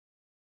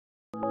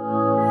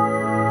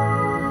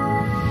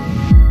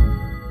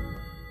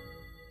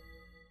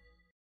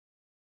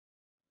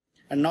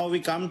And now we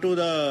come to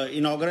the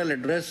inaugural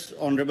address,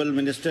 Honorable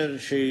Minister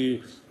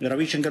Shri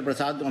Ravi Shankar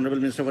Prasad, Honorable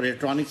Minister for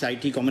Electronics,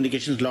 IT,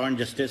 Communications, Law and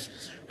Justice,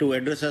 to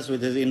address us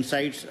with his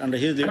insights. Under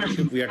his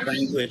leadership, we are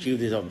trying to achieve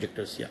these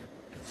objectives. Yeah.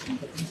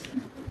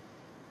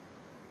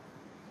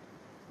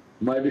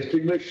 My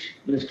distinguished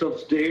Minister of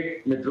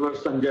State, Mr.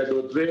 Sanjay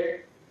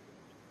Dhotre,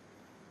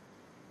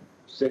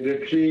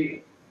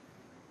 Secretary,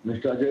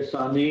 Mr. Ajay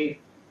Sani,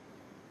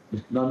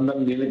 Mr.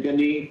 Nandan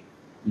Nilekani,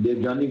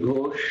 Devjani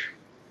Ghosh,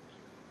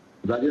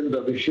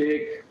 Rajendra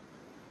Abhishek,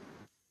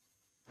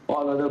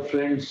 all other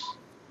friends,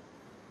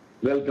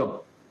 welcome.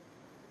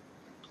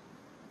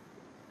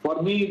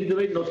 For me, it is a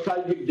very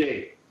nostalgic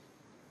day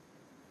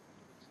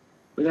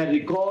when I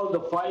recall the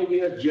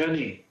 5-year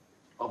journey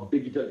of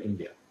Digital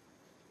India.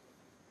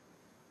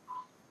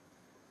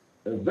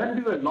 When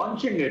we were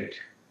launching it,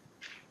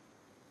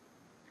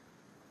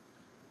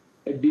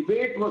 a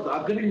debate was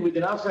occurring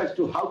within us as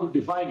to how to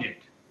define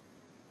it.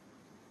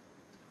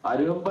 I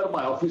remember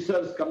my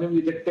officers coming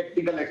with a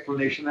technical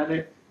explanation and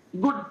a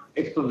good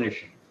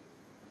explanation.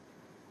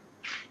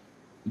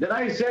 Then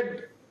I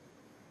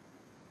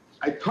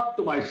thought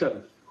to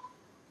myself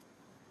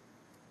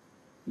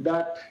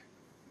that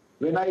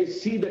when I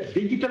see the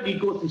digital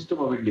ecosystem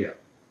of India,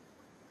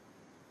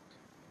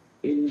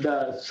 in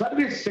the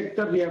service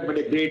sector we have made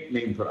a great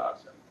name for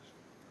ourselves.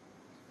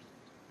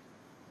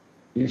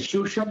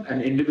 Institution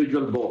and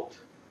individual both,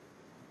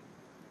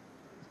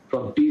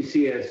 from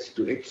TCS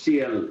to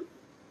HCL,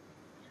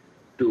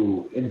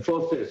 to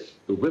Infosys,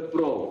 to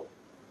Wipro,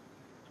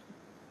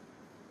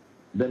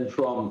 then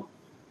from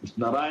Mr.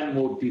 Narayan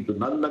Murthy to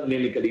Nandan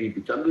Nilekani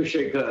to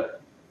Chandrasekhar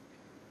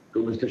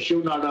to Mr.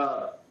 Shiv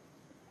Nadar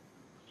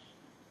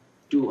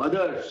to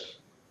others.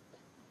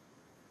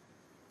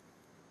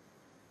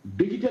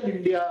 Digital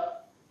India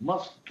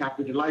must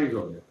capitalize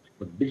on it,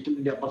 but Digital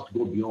India must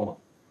go beyond.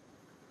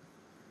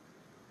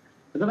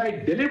 And then I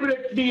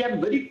deliberately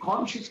and very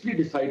consciously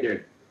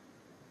decided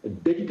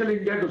that Digital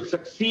India to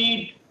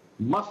succeed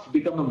must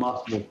become a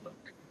mass movement.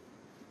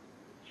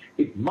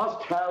 It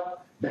must have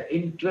the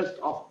interest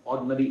of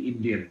ordinary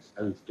Indians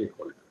as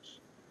stakeholders.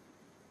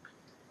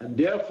 And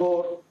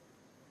therefore,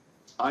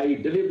 I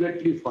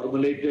deliberately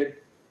formulated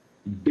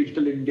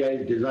Digital India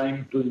is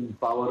designed to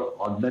empower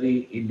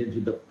ordinary Indians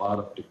with the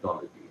power of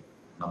technology,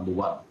 number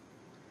one.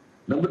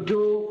 Number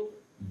two,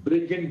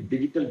 bridging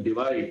digital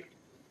divide.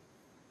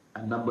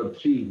 And number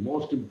three,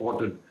 most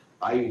important,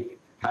 I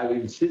have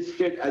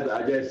insisted, as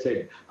Ajay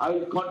said, I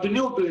will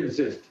continue to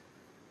insist,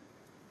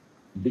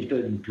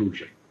 digital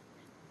inclusion.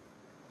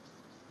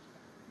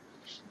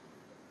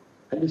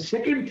 And the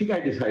second thing I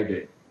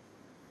decided,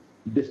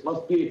 this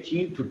must be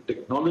achieved through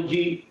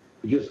technology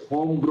which is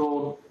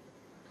homegrown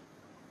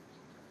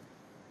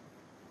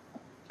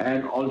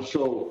and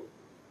also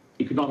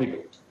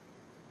economical.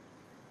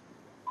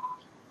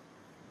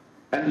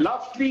 And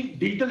lastly,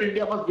 Digital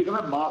India must become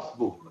a mass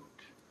movement.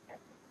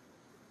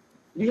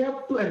 We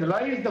have to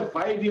analyze the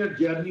 5-year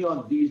journey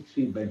on these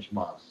three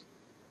benchmarks,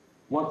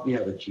 what we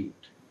have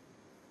achieved.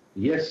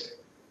 Yes,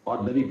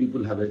 ordinary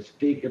people have a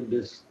stake in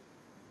this,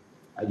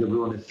 as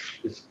everyone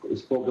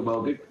spoke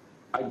about it.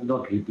 I will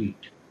not repeat.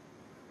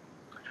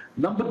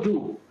 Number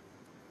two,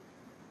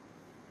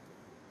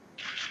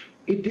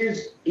 it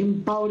is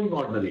empowering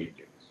ordinary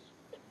Indians.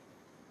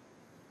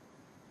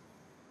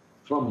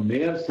 From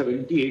mere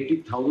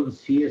 70,000-80,000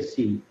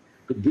 CSC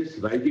to this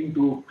rising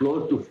to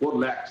close to 4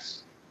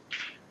 lakhs,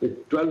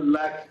 with 12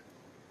 lakh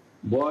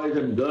boys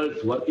and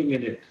girls working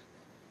in it,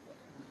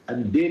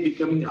 and they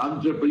becoming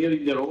entrepreneurs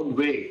in their own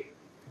way,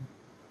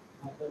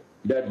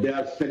 that they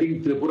are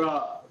selling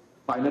Tripura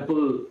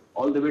pineapple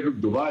all the way to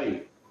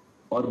Dubai,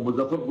 or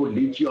Muzaffarpur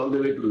lychee all the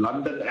way to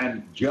London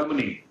and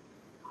Germany.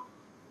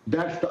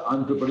 That's the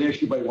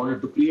entrepreneurship I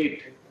wanted to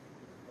create.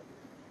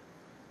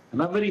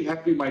 And I'm very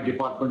happy my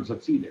department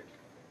succeeded.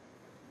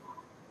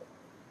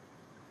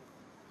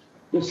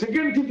 The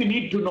second thing we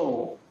need to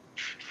know,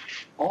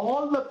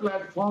 all the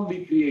platforms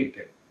we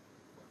created,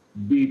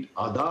 be it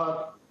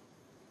Aadhaar,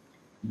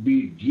 be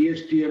it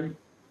GSTN,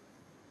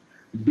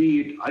 be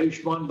it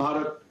Ayushman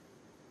Bharat,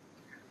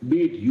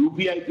 be it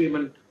UPI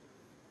payment,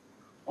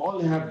 all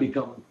have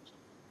become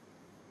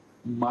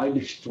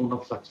milestone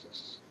of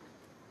success.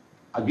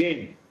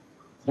 Again,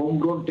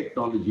 homegrown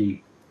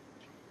technology,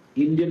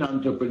 Indian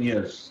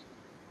entrepreneurs,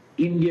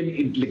 Indian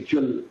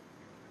intellectual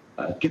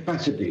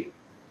capacity,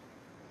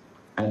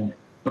 and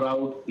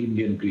proud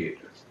Indian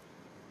creators.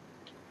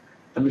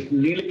 And Mr.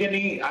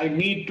 Nilekani, I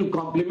need to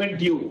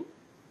compliment you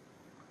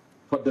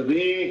for the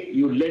way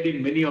you led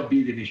in many of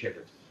these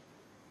initiatives.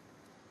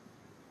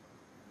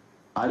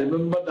 I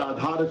remember the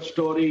Aadhaar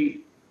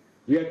story.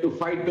 We had to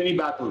fight many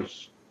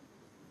battles.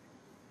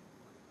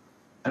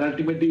 And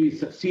ultimately we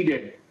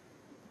succeeded.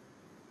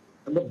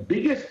 And the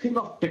biggest thing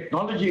of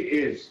technology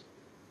is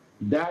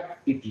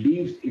that it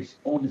leaves its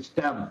own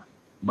stamp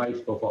by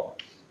its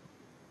performance.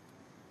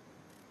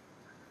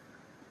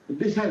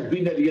 This has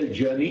been a real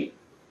journey.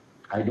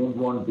 I don't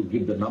want to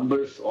give the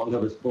numbers. All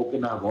have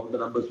spoken. I have all the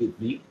numbers with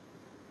me.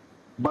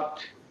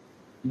 But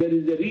there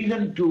is a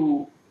reason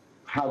to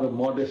have a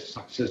modest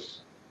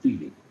success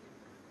feeling.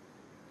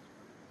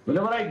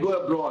 Whenever I go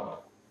abroad,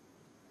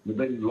 with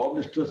the Law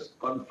Ministers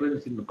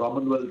Conference in the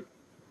Commonwealth,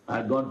 I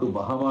had gone to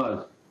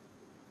Bahamas.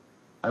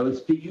 I was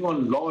speaking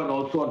on law and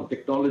also on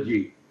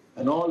technology,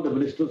 and all the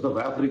ministers of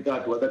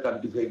Africa to other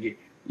countries saying,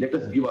 let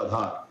us give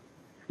Aadhaar.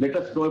 Let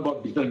us know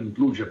about digital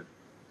inclusion.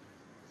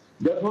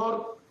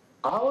 Therefore,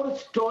 our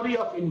story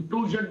of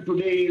inclusion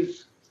today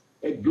is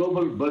a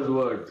global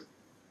buzzword,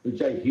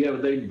 which I hear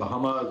whether in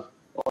Bahamas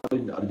or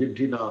in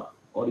Argentina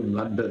or in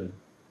London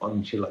or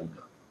in Sri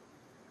Lanka.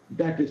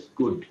 That is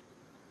good.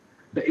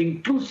 The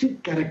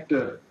inclusive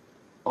character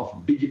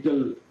of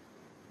digital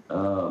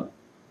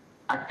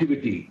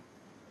activity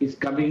is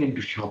coming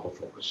into sharper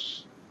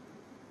focus.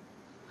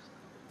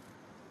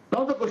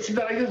 Now the question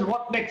arises,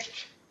 what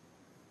next?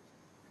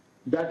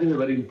 That is a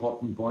very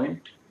important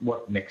point.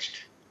 What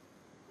next?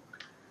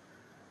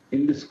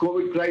 In this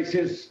COVID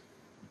crisis,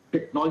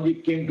 technology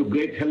came to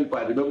great help.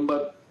 I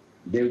remember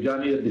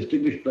Devjani, the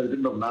distinguished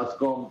president of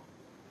NASSCOM,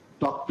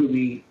 talked to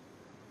me.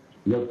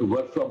 We have to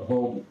work from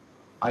home.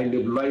 I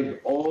liberalized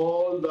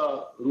all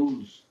the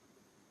rules.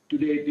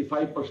 Today,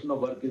 85%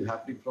 of work is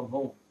happening from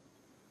home.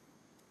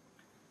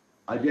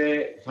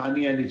 Ajay,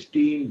 Sani and his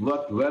team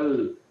worked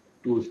well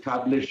to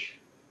establish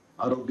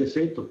Arogya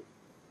Setu,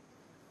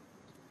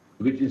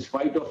 which in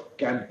spite of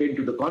campaign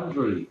to the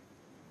contrary,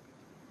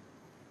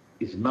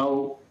 is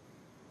now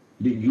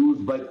being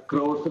used by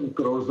crores and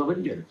crores of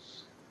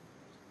Indians,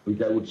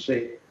 which I would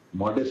say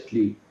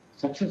modestly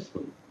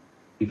successful.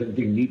 If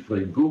anything need for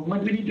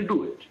improvement, we need to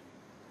do it.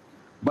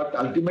 But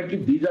ultimately,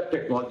 these are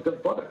technological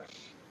products.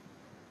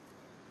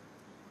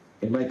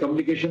 In my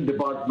communication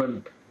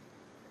department,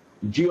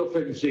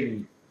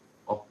 geofencing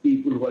of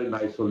people who are in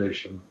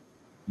isolation,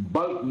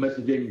 bulk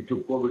messaging to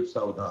COVID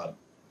Saudhan.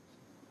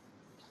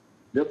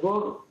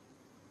 Therefore,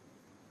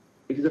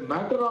 it is a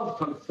matter of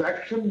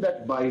satisfaction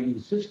that by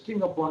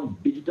insisting upon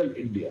digital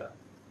India,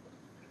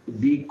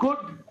 we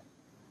could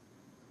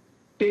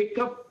take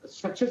up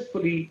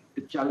successfully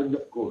the challenge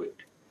of COVID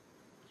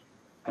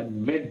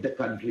and made the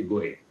country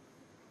going.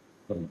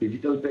 From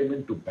digital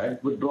payment to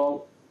bank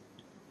withdrawal.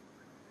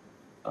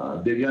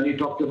 Devyani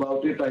talked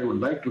about it. I would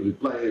like to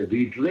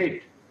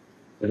reiterate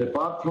that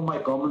apart from my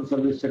common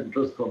service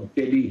centers from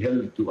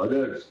tele-health to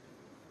others,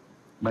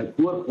 my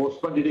poor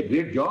postman did a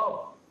great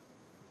job.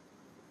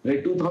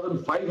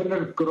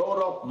 2,500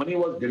 crore of money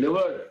was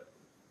delivered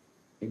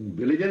in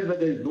villages where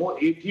there is no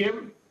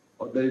ATM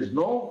or there is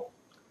no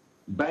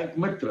bank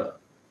mitra.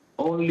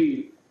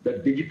 Only the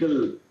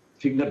digital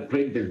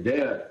fingerprint is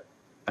there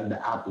and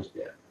the app is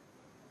there.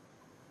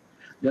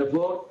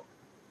 Therefore,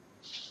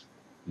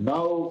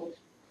 now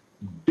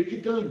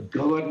digital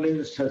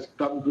governance has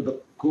come to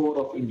the core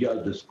of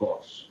India's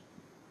discourse.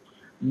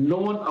 No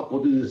one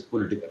opposes this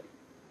politically.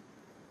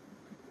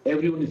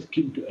 Everyone is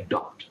keen to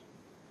adopt.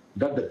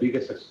 That's the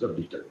biggest success of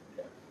digital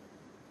India.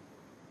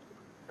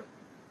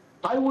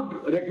 I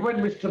would recommend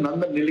Mr.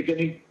 Nandan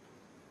Nilekani,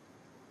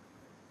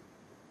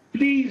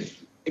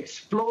 please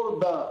explore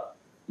the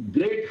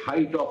great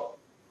height of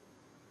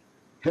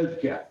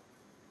healthcare,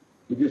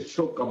 which is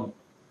so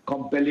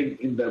compelling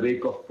in the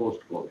wake of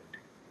post-COVID.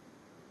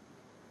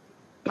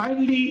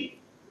 Kindly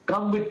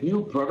come with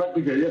new product,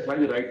 which I just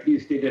rightly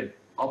stated,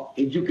 of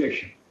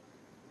education.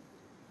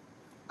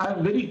 I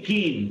am very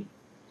keen.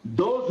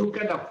 Those who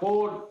can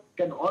afford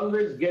can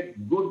always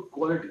get good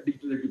quality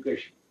digital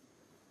education.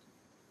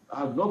 I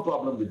have no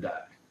problem with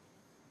that.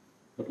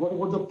 But what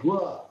about the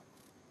poor?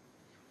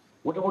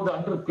 What about the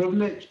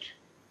underprivileged?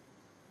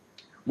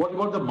 What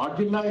about the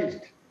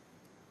marginalized?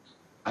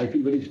 I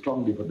feel very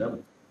strongly for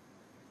them.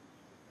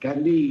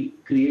 Can we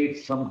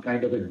create some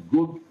kind of a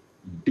good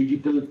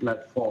digital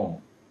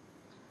platform,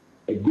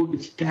 a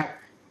good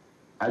stack,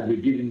 as we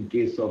did in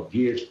case of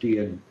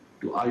GSTN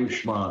to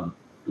Ayushman,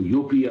 to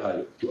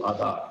UPI, to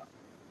Aadhaar?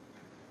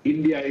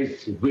 India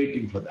is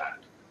waiting for that.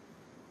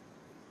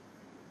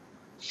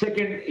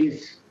 Second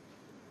is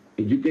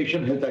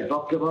education, health I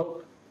talked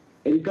about.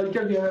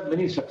 Agriculture, we have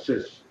many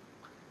success.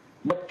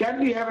 But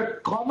can we have a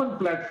common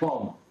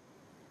platform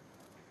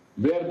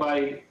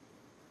whereby,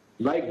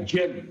 like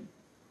GEM,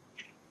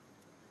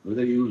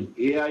 whether you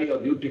use AI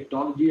or new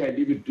technology, I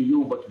leave it to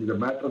you, but it is a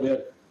matter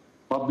where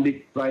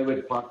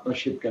public-private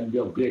partnership can be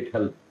of great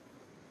help.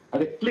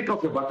 At a click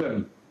of a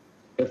button,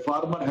 a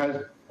farmer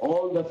has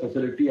all the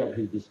facility at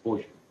his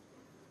disposal.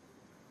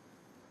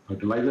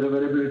 Fertilizer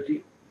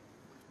availability,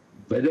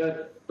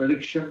 weather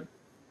prediction,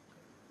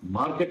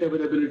 market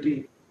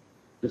availability,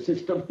 the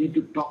systems need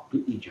to talk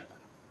to each other.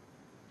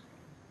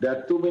 There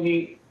are too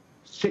many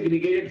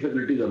segregated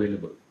facilities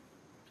available.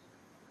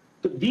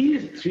 So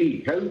these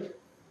three, health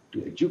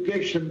to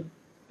education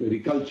to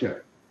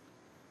agriculture,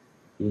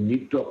 you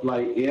need to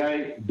apply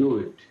AI, do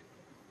it.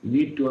 You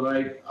need to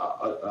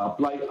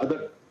apply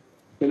other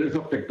pillars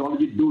of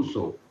technology, do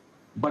so.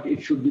 But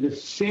it should be the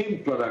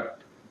same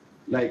product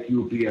like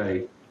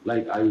UPI,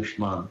 like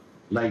Ayushman,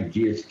 like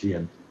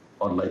GSTN,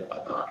 or like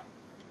Aadhaar.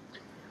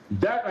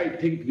 That I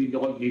think we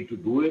all need to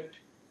do it.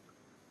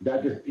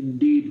 That is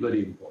indeed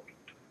very important.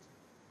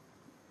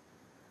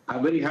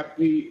 I'm very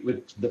happy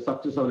with the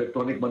success of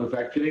electronic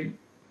manufacturing,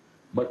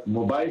 but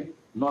mobile,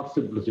 not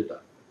simplicity.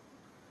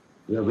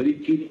 We are very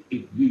keen,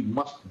 we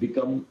must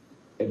become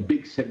a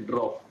big center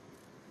of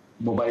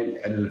mobile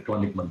and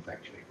electronic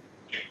manufacturing.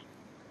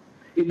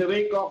 In the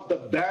wake of the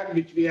ban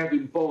which we have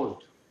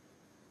imposed,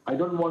 I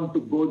don't want to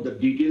go into the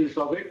details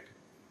of it.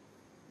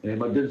 An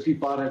emergency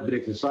power has been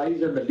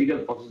exercised and the legal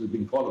process is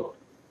being followed.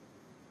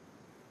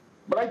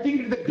 But I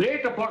think it's a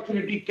great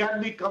opportunity.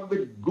 Can we come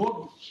with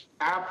good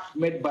apps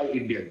made by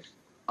Indians?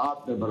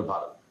 Atmanirbhar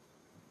Bharat.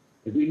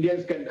 If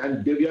Indians can,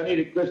 and Devyani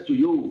request to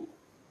you,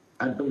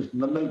 and to Mr.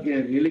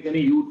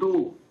 Nilekani, you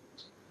too,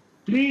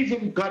 please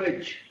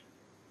encourage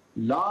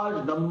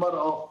large number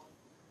of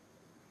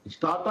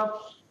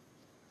startups,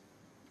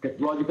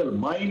 technological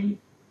mind,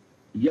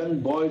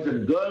 young boys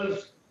and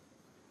girls,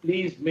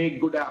 please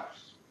make good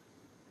apps.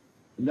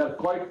 And they are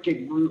quite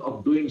capable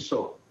of doing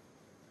so.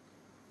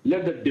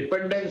 Let the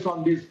dependence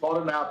on these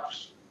foreign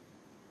apps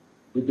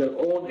with their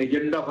own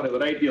agenda for a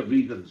variety of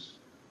reasons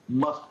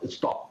must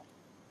stop.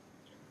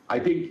 I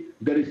think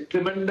there is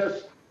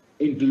tremendous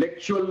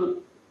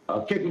intellectual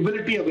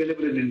capability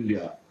available in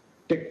India,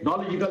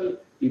 technological,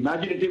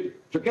 imaginative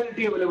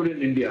faculty available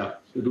in India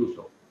to do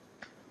so.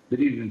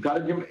 There is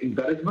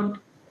encouragement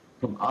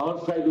from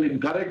our side to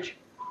encourage,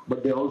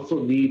 but they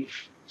also need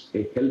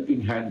a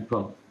helping hand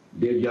from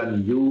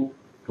Devyani, you,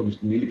 from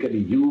Mr.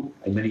 Nilekani, you,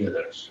 and many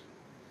others.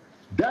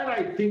 That,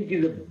 I think,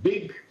 is a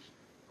big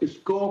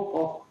scope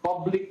of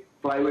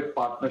public-private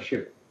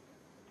partnership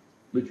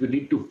which we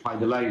need to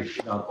finalize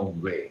in our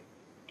own way.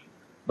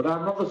 But I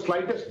have not the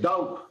slightest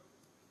doubt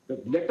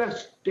that let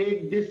us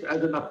take this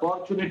as an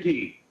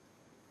opportunity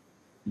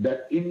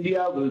that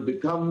India will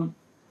become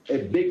a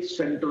big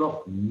center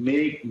of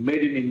made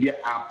in India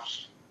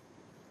apps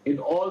in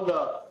all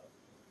the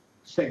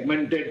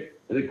segmented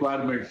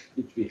requirements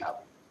which we have.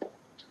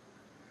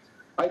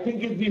 I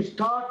think if we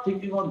start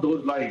thinking on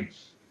those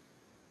lines,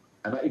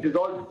 and it is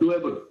all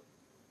doable.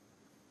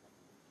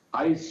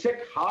 I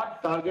set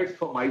hard targets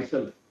for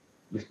myself,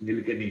 Mr.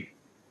 Nilekani.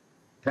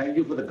 Thank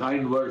you for the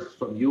kind words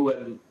from you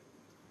and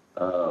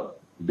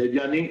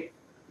Devyani.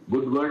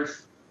 Good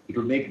words. It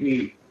will make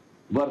me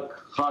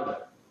work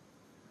harder.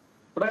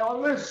 But I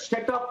always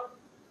set up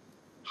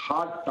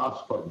hard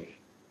tasks for me.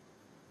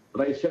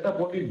 But I set up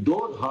only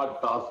those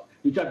hard tasks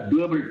which are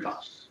doable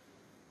tasks.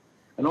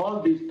 And all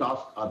these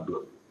tasks are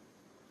doable.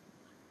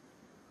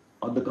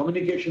 On the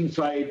communication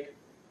side,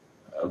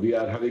 we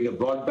are having a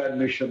broadband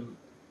mission,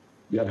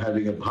 we are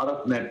having a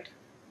BharatNet,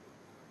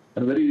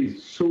 and very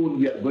soon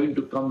we are going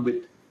to come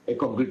with a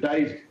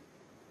concretized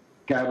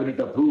cabinet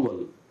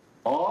approval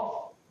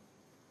of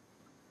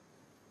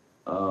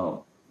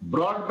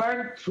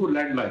broadband through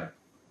landline.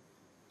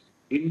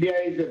 India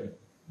is the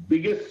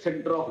biggest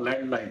center of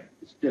landline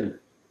still,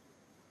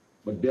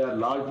 but they are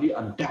largely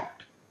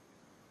untapped.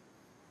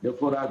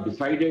 Therefore, I have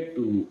decided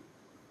to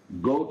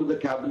go to the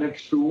cabinet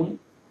soon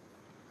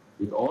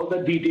with all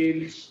the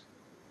details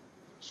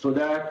so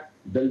that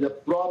there is a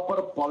proper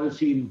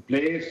policy in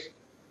place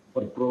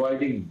for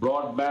providing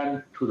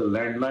broadband through the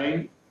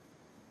landline,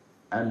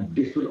 and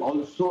this will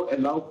also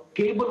allow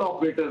cable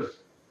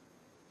operators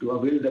to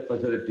avail the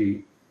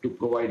facility to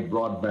provide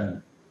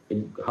broadband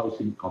in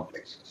housing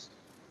complexes.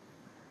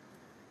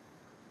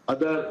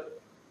 Other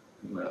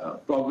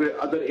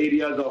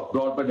areas of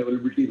broadband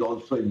availability is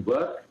also in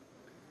work.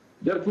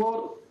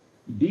 Therefore,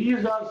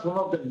 these are some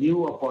of the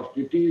new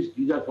opportunities,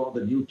 these are some of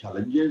the new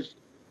challenges.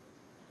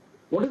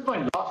 What is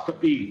my last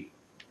appeal?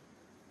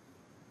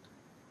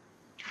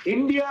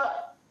 India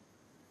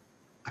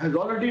has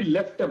already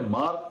left a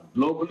mark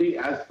globally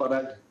as far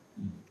as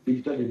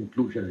digital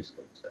inclusion is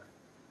concerned.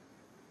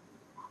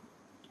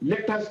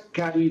 Let us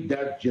carry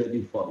that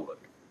journey forward.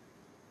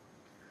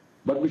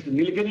 But Mr.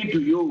 Nilekani, to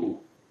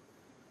you,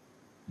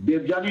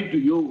 Devyani, to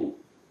you,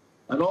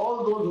 and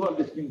all those who are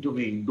listening to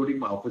me, including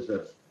my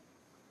officers,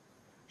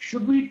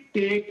 should we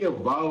take a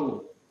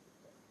vow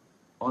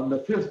on the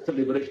 5th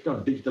celebration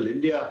of Digital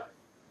India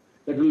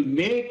that will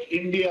make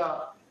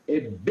India a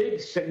big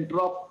center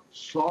of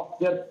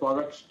software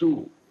products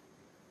too?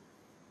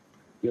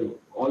 We have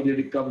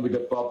already come with a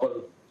proper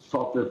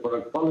software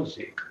product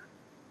policy.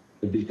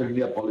 The Digital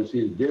India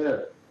policy is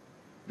there.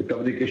 The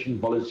communication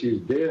policy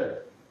is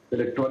there.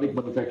 The electronic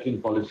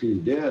manufacturing policy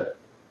is there.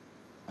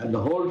 And the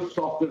whole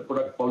software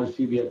product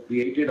policy we have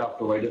created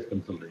after widest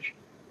consultation.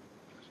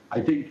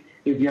 I think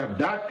if we have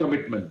that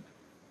commitment,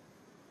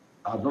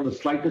 I have not the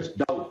slightest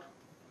doubt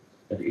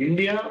that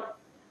India,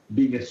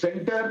 being a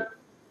center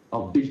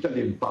of digital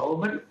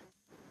empowerment,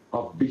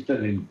 of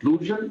digital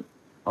inclusion,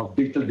 of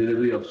digital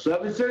delivery of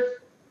services,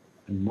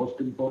 and most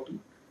important,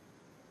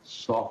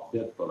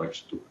 software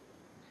products too.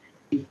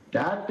 If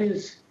that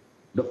is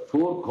the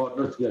four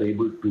corners we are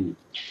able to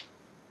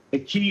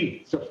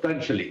achieve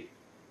substantially,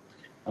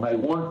 and I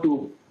want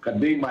to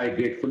convey my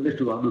gratefulness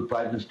to the Honorable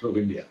Prime Minister of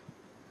India,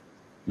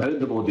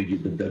 Narendra Modi ji,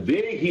 that the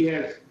way he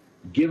has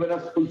given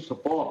us full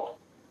support,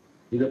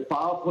 is a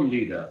powerful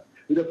leader,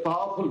 with a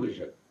powerful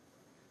vision.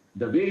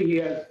 The way he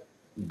has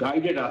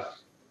guided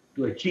us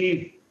to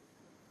achieve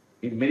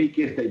in many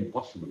cases the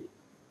impossible,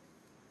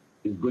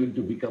 is going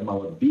to become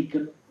our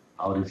beacon,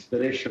 our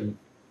inspiration,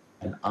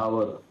 and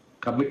our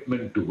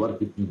commitment to work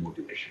with new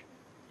motivation.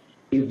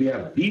 If we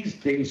have these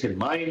things in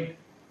mind,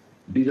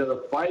 these are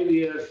the 5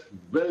 years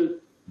well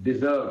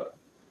deserved.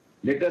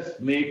 Let us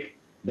make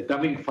the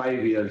coming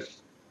 5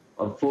 years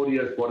or 4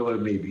 years, whatever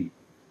it may be,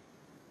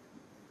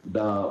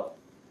 the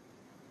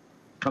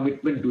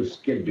commitment to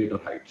scale greater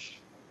heights.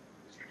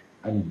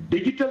 And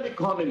digital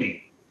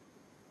economy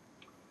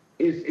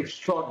is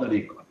extraordinary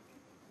economy.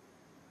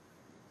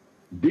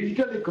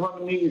 Digital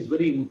economy is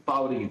very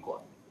empowering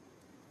economy.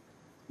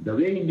 The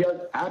way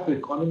India's app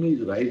economy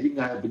is rising,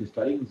 I have been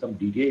studying in some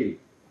detail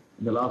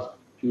in the last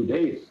few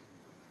days,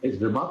 is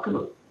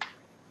remarkable.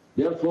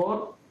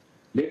 Therefore,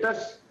 let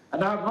us,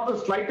 and I have not the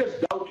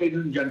slightest doubt, ladies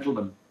and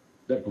gentlemen,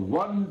 that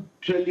 $1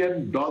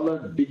 trillion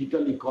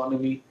digital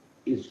economy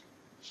is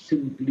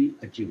simply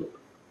achievable.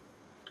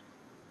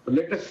 So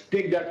let us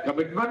take that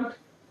commitment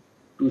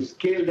to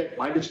scale that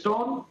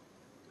milestone.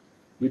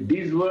 With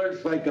these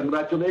words, I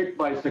congratulate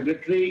my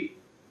secretary,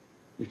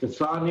 Mr.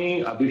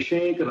 Sani,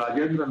 Abhishek,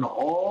 Rajendra, and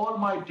all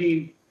my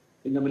team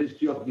in the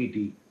Ministry of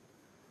MeToo,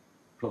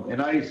 from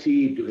NIC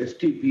to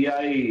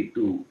STPI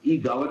to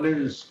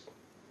e-governance,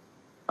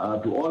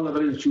 to all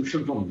other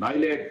institutions, from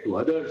NILET to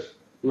others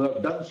who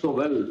have done so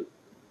well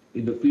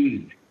in the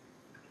field.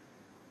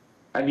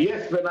 And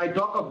yes, when I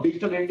talk of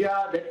Digital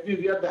India, let me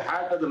wear the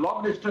hat of the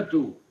Law Minister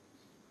too.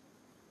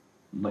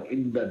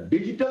 In the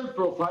digital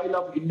profile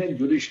of Indian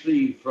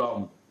judiciary,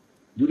 from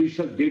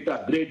judicial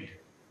data grid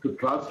to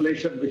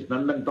translation, which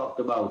Nandan talked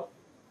about,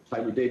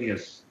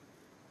 simultaneous,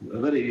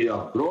 another area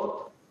of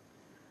growth.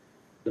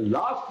 The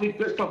last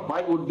request of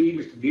mine would be,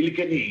 Mr.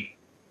 Nilekani,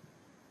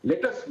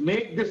 let us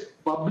make this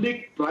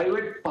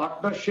public-private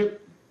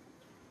partnership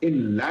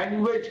in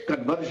language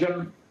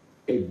conversion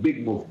a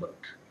big movement.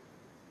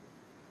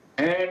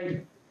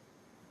 And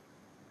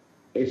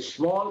a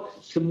small,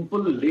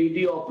 simple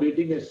lady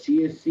operating a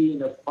CSC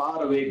in a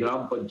faraway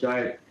Gram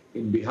Panchayat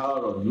in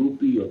Bihar or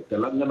UP or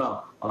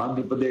Telangana or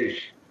Andhra Pradesh,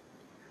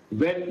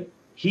 when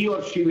he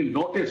or she will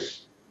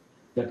notice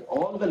that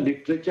all the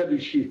literature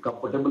which she is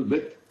comfortable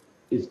with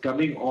is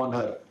coming on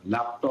her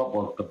laptop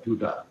or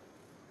computer,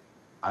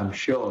 I'm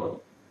sure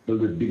there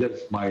will be a bigger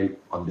smile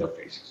on their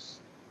faces.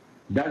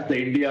 That's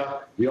the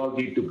India we all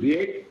need to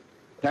create.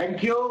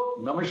 Thank you.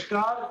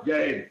 Namaskar.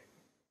 Jai Hind.